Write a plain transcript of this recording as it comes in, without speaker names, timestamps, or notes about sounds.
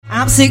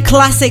Absolute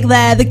classic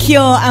there, The Cure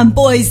and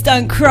Boys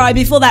Don't Cry.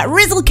 Before that,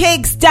 Rizzle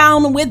Kicks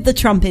Down with the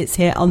Trumpets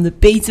here on the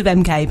Beat of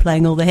MK,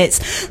 playing all the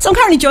hits. So I'm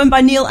currently joined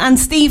by Neil and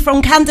Steve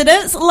from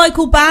Candidates,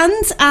 local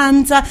band,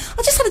 and I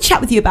just had a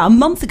chat with you about a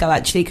month ago,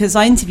 actually, because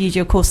I interviewed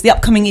you, of course, the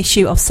upcoming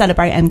issue of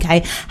Celebrate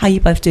MK. How are you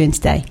both doing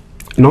today?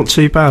 Not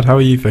too bad. How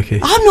are you, Vicky?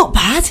 I'm not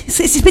bad.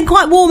 It's been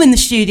quite warm in the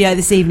studio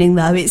this evening,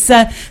 though. It's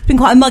been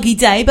quite a muggy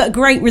day, but a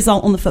great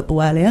result on the football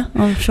earlier.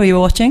 I'm sure you were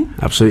watching.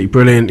 Absolutely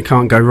brilliant.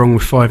 Can't go wrong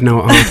with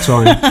 5-0 at half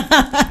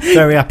time.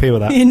 Very happy with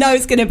that. You know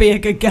it's going to be a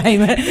good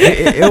game.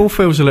 It all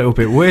feels a little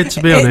bit weird,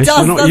 to be honest.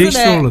 Does, we're not used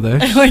to all of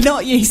this. We're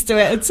not used to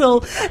it at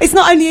all. It's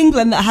not only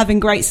England that are having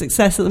great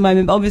success at the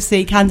moment, but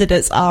obviously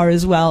Candidates are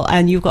as well,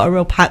 and you've got a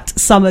real packed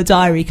summer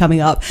diary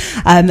coming up.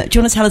 Do you want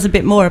to tell us a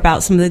bit more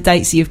about some of the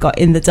dates that you've got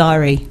in the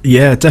diary?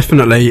 Yeah,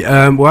 definitely.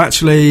 Well,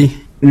 actually,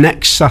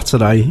 next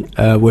Saturday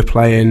we're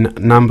playing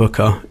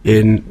Nambucca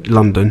in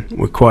London.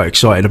 We're quite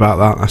excited about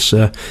that. That's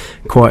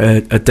quite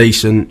a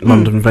decent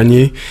London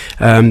venue.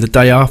 The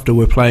day after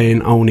we're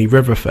playing Olney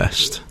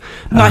Riverfest.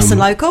 Nice and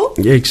local.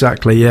 Yeah,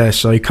 exactly, yeah.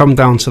 So come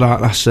down to that.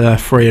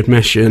 That's free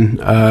admission.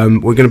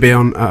 We're going to be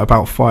on at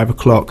about 5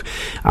 o'clock,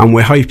 and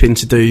we're hoping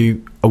to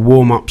do a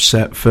warm-up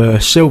set for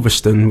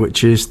Silverstone,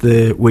 which is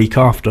the week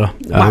after.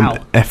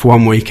 Wow.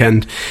 F1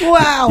 weekend.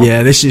 Wow.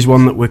 Yeah, this is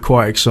one that we're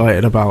quite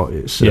excited about.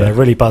 It's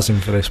really buzzing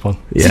for this one.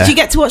 Yeah. Did you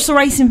get to watch the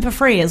racing for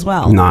free as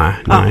well? No,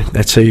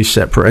 they're two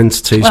separate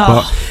entities,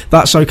 but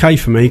that's okay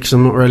for me because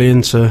I'm not really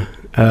into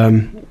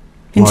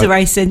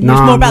racing. It's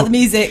more about the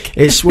music.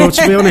 It's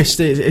to be honest,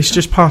 it's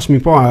just passed me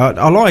by.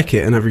 I like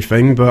it and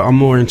everything, but I'm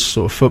more into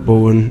sort of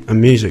football and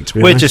music, to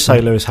be honest. We'll just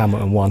say Lewis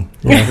Hamilton won.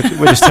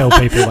 We'll just tell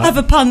people that. Have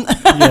a punt.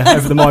 Yeah,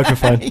 over the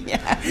microphone.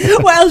 Yeah.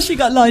 What else you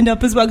got lined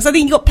up as well? Because I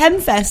think you got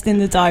Penfest in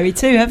the diary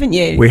too, haven't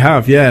you? We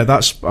have, yeah.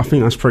 I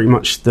think that's pretty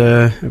much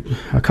a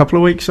couple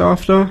of weeks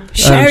after.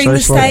 Sharing the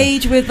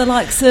stage with the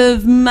likes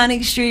of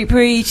Manic Street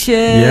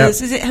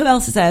Preachers. Yep. Who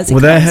else is there?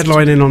 They're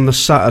headlining on the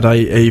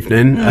Saturday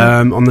evening.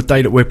 On the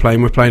day that we're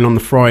playing on the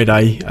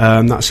Friday.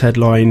 That's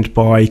headlined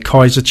by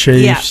Kaiser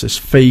Chiefs, there's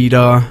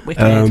Feeder,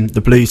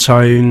 the Blue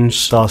Tones.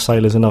 Star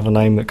Sailor's another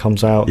name that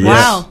comes out.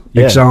 Wow.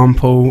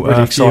 Example,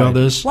 really a few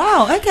others.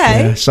 Wow,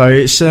 okay. Yeah,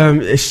 so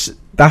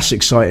that's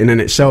exciting in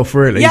itself,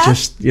 really. Yeah.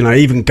 Just,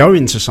 even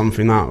going to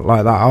something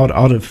like that,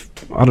 I'd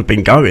have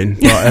been going,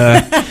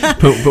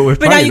 but we're playing.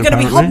 But now you're going to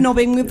be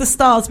hobnobbing with the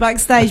stars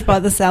backstage by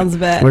the sounds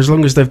of it. Well, as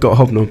long as they've got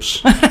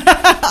hobnobs.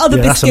 Other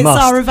biscuits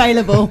are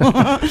available.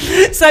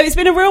 So it's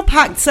been a real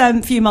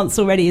packed few months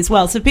already as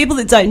well. So people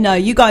that don't know,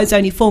 you guys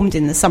only formed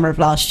in the summer of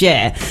last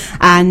year,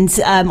 and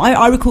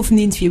I recall from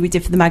the interview we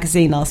did for the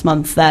magazine last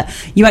month that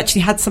you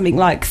actually had something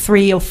like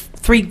three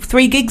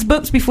gigs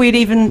booked before you'd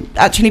even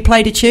actually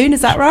played a tune.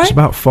 Is that right? It's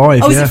about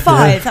 5. Oh, was it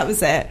 5? Yeah. That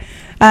was it.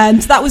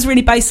 And that was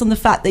really based on the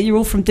fact that you're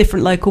all from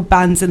different local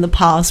bands in the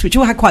past, which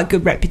all had quite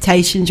good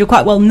reputations. You're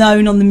quite well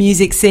known on the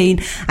music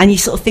scene, and you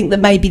sort of think that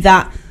maybe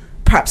that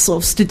perhaps sort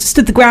of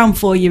stood the ground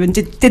for you and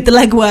did the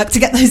legwork to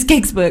get those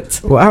gigs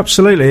booked. Well,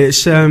 absolutely.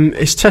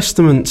 It's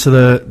testament to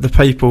the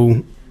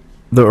people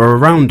that are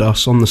around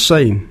us on the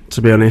scene,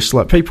 to be honest.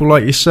 Like people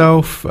like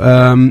yourself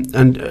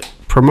and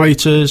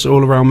promoters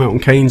all around Milton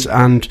Keynes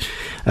and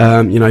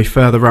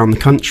further around the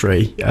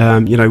country.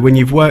 When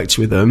you've worked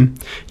with them,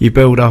 you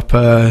build up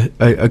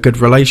a good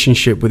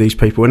relationship with these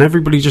people, and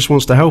everybody just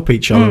wants to help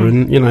each other,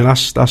 and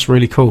that's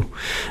really cool.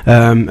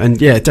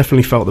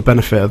 Definitely felt the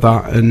benefit of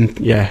that, and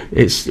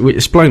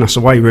it's blown us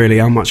away really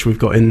how much we've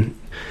got in,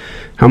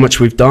 how much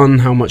we've done,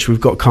 how much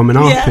we've got coming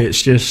up. Yeah.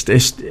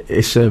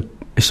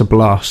 It's a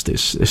blast.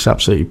 It's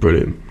absolutely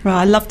brilliant.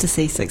 Right, I love to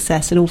see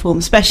success in all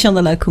forms, especially on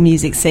the local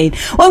music scene.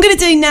 What I'm going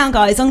to do now,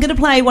 guys, I'm going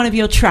to play one of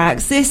your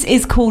tracks. This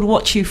is called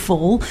Watch You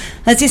Fall.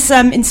 Is this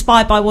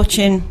inspired by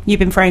watching You've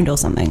Been Framed or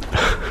something?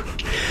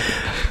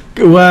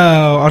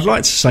 Well, I'd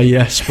like to say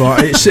yes, but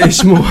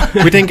it's more.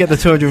 We didn't get the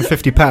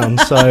 £250,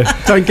 so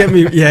don't get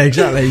me. Yeah,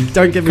 exactly.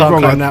 Don't get me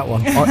wrong on that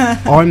one.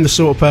 I'm the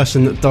sort of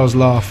person that does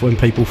laugh when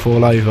people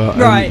fall over.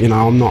 Right. And,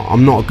 I'm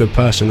not a good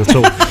person at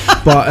all.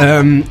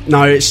 But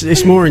no,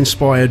 it's more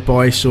inspired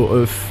by sort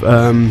of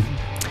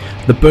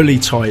the bully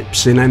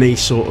types in any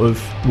sort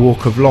of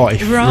walk of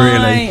life, right,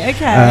 really.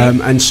 Okay.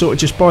 And sort of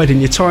just biding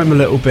your time a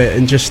little bit,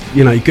 and just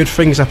good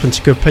things happen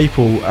to good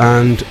people,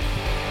 and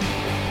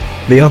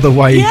the other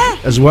way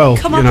as well.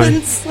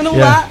 Comeuppance and all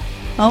that.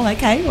 Oh,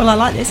 okay. Well, I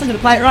like this. I'm going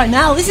to play it right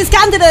now. This is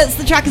Candidates.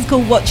 The track is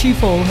called Watch You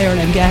Fall here on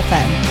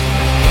MKFM.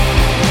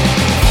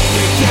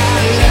 You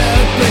got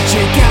love, but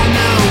you got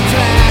no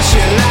class.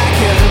 You're like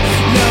a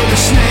load of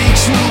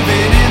snakes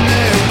moving in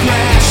the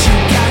grass. You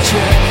got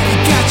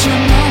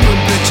your moment,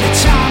 but your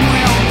time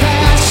will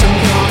pass. I'm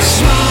gonna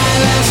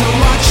smile as I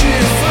watch you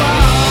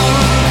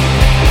fall.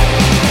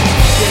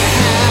 You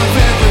have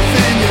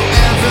everything you'll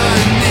ever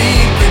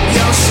need, but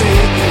you'll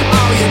see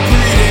all you're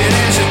breathing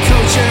is a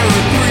culture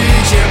of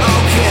greed. You're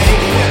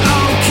okay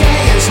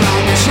as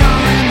long as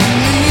you're in the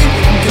lead.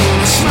 I'm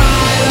gonna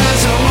smile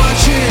as I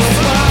watch you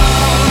fall.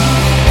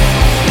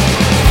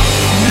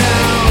 No,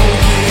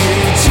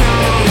 you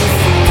don't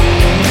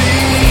fool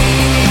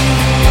me.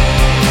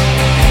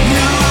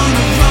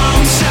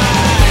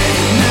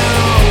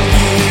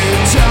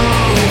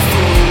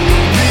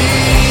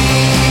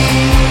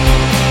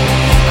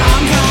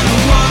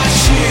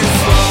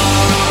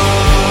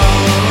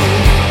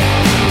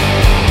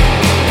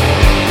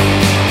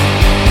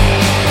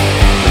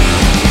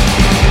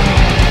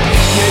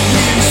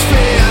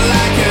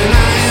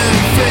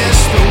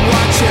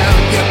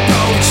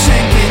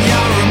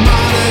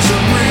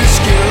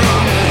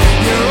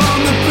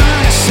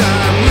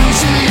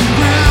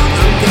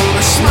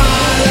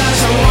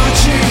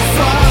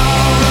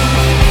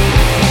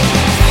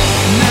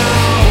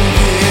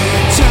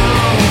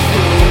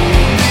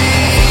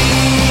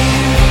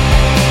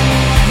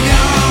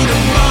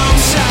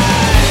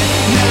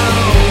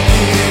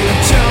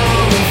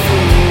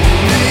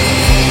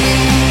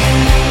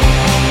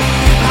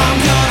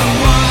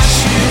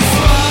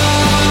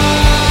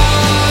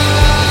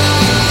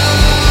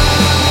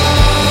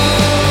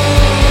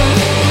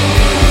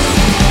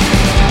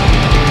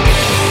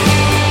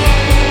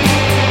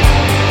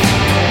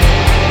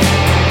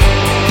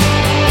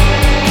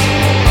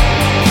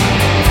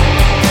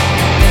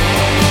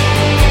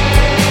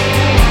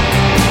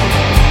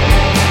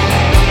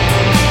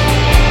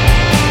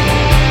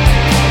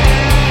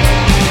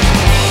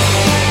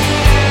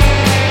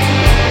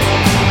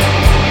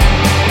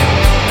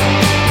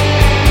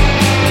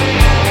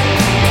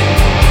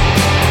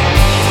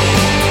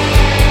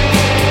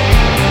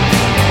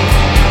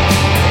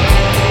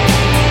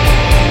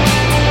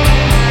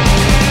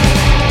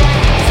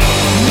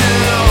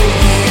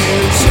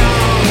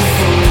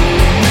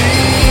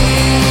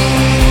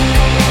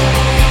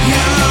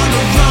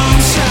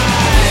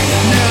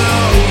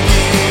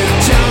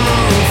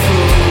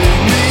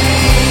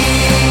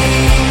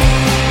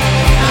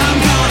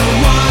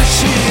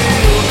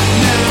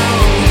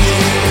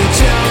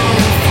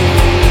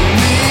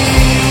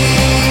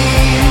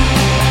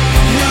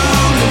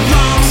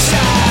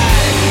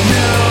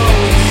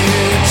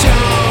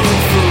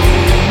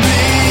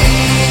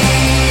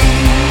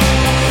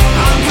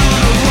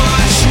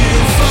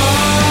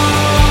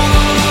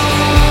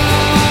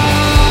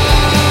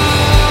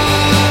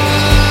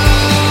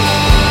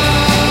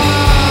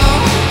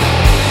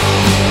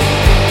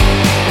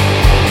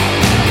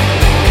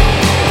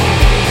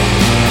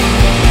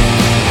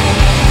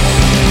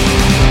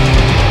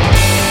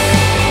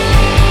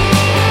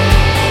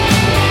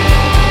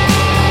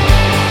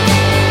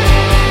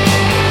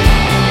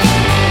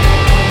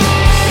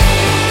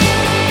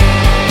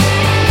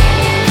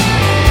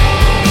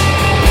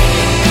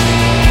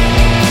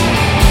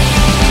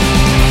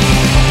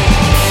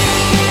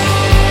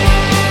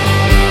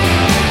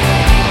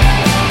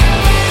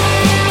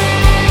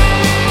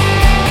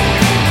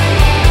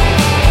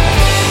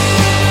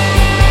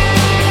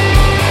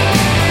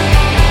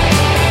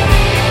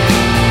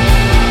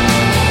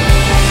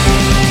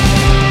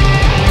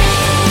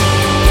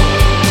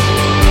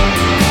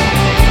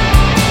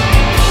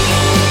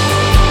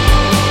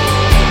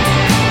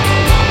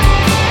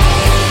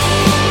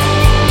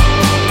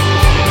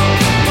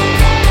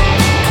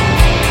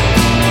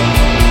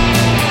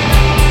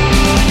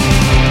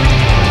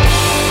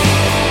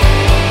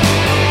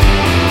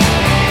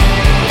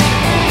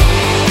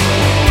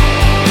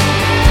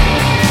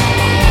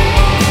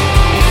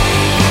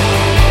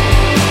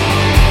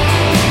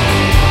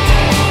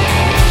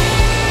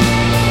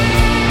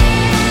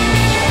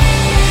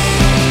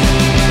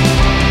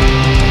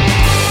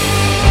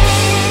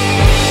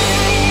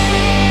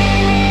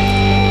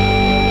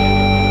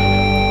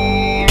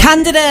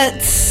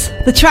 Candidates.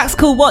 The track's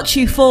called Watch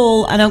You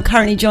Fall, and I'm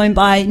currently joined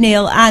by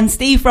Neil and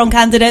Steve from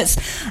Candidates.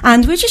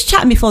 And we were just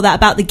chatting before that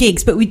about the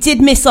gigs, but we did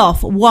miss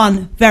off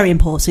one very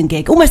important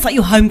gig, almost like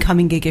your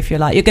homecoming gig, if you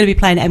like. You're going to be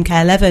playing at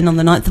MK11 on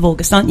the 9th of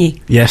August, aren't you?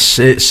 Yes,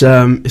 it's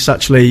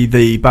actually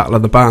the Battle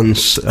of the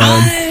Bands.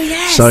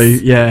 Yes. So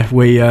yeah,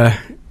 we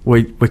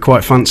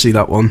quite fancy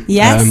that one.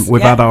 Yes,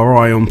 we've had our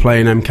eye on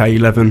playing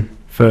MK11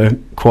 for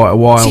quite a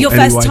while. So your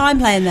anyway. first time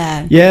playing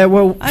there? Yeah,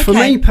 well, for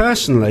me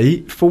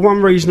personally, for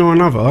one reason or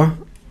another,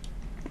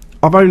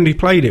 I've only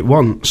played it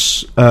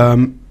once,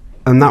 and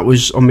that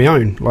was on my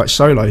own, like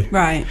solo.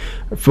 Right.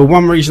 For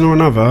one reason or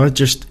another,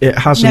 just it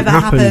hasn't Never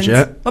happened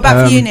yet. What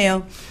about for you,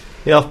 Neil?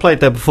 Yeah, I've played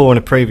there before in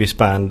a previous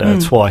band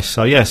twice,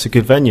 so yeah, it's a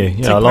good venue.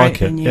 Yeah, I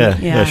like it.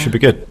 Yeah, it should be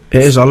good.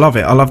 It is. I love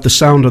it. I love the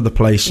sound of the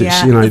place.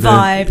 It's the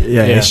vibe.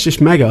 It's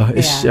just mega.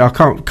 I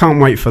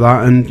can't wait for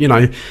that.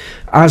 And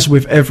as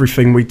with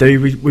everything we do,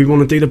 we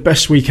want to do the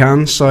best we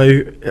can.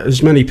 So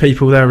as many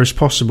people there as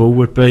possible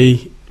would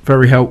be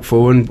very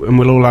helpful, and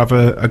we'll all have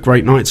a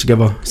great night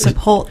together.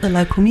 Support the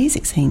local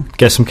music scene.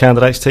 Get some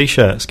Candidates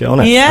t-shirts, get on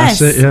it. Yes,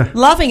 that's it, yeah.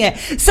 Loving it.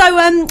 So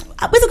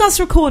with regards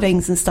to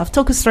recordings and stuff,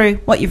 talk us through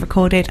what you've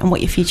recorded and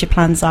what your future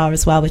plans are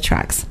as well with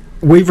tracks.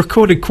 We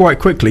recorded quite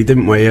quickly,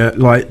 didn't we? We've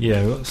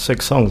got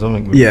 6 songs, I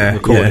think we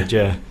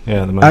recorded.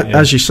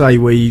 As you say,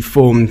 we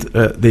formed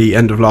at the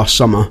end of last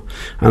summer,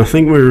 and I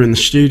think we were in the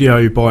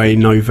studio by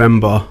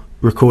November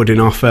recording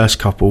our first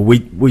couple.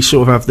 We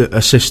sort of have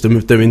a system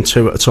of doing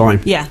 2 at a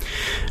time. Yeah.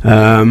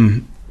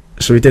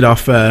 So we did our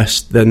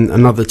first, then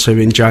another 2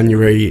 in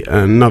January,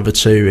 and another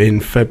 2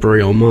 in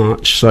February or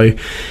March. So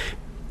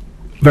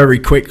very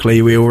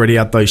quickly we already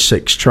had those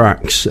 6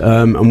 tracks,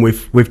 and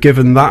we've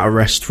given that a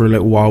rest for a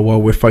little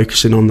while we're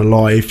focusing on the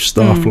live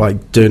stuff,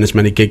 like doing as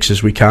many gigs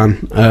as we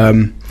can.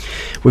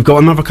 We've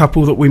got another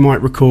couple that we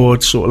might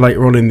record sort of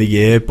later on in the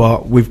year,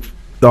 but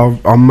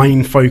our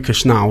main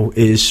focus now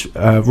is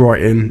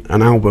writing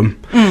an album.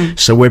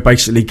 So we're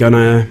basically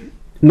gonna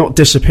not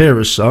disappear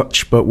as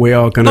such, but we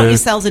are gonna lock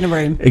yourselves in a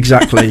room.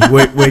 Exactly.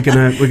 we're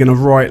gonna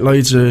write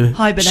loads of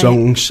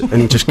songs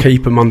and just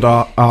keep them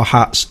under our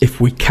hats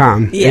if we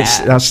can. Yeah.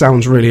 That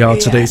sounds really hard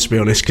to do, to be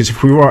honest, because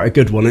if we write a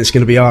good one, it's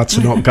going to be hard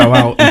to not go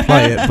out and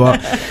play it.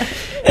 But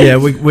yeah,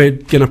 we're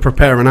going to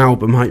prepare an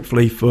album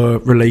hopefully for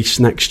release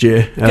next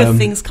year. Good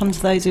things come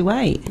to those who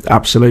wait.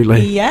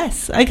 Absolutely.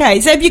 Yes. Okay.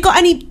 So have you got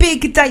any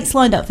big dates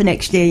lined up for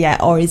next year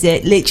yet, or is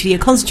it literally you're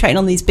concentrating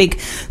on these big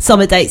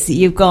summer dates that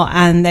you've got,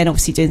 and then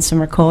obviously doing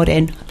some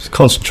recording? Just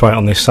concentrate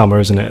on this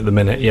summer, isn't it? At the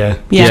minute,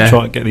 just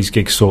try and get these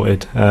gigs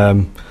sorted.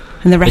 And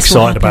the rest.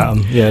 Excited about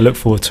them. Yeah, look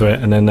forward to it,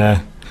 and then.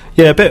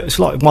 It's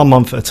like 1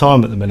 month at a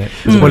time at the minute.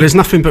 Well, there's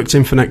nothing booked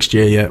in for next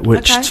year yet,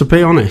 which, to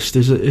be honest,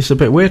 it's a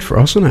bit weird for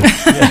us, isn't it?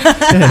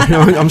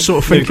 I'm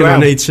sort of thinking I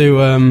need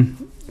to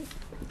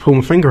pull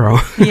my finger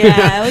out.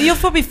 Yeah, well, you'll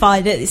probably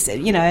find it.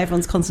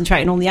 Everyone's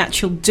concentrating on the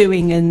actual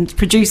doing and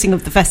producing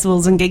of the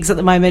festivals and gigs at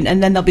the moment,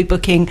 and then they'll be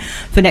booking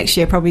for next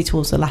year, probably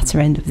towards the latter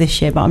end of this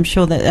year. But I'm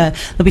sure that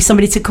there'll be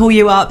somebody to call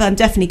you up. I'm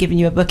definitely giving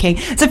you a booking.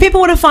 So if people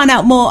want to find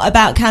out more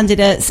about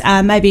Candidates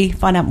and maybe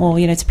find out more,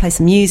 to play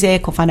some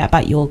music or find out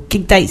about your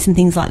gig dates and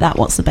things like that,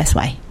 what's the best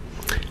way?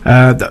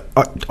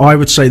 I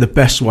would say the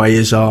best way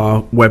is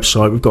our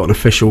website. We've got an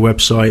official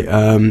website.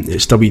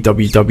 It's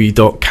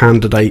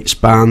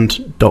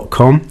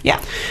www.candidatesband.com. Yeah.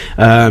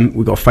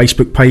 We've got a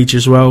Facebook page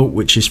as well,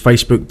 which is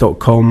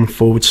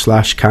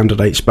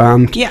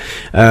facebook.com/candidatesband. Yeah.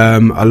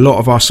 A lot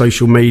of our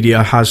social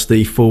media has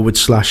the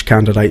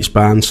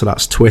 /candidatesband, so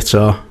that's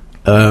Twitter,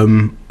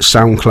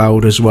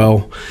 SoundCloud as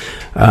well.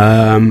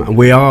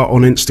 We are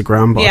on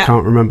Instagram, but I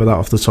can't remember that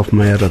off the top of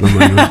my head at the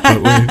moment.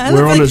 But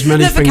we're on as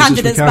many things as we can.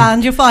 Candidates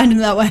Band, you'll find them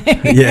that way.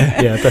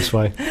 Yeah, best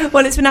way.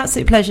 Well, it's been an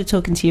absolute pleasure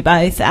talking to you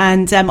both,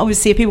 and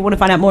obviously if people want to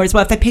find out more as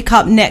well, if they pick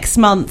up next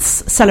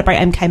month's Celebrate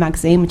MK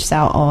magazine, which is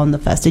out on the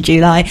 1st of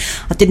July,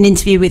 I did an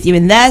interview with you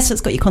in there, so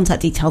it's got your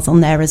contact details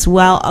on there as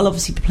well. I'll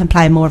obviously be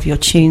playing more of your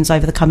tunes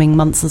over the coming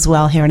months as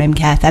well here on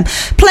MKFM.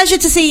 Pleasure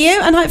to see you,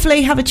 and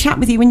hopefully have a chat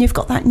with you when you've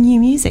got that new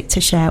music to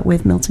share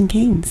with Milton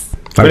Keynes.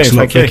 Thanks a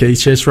lot, Vicki.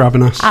 Cheers for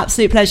having us.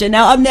 Absolute pleasure.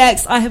 Now up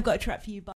next, I have got a track for you.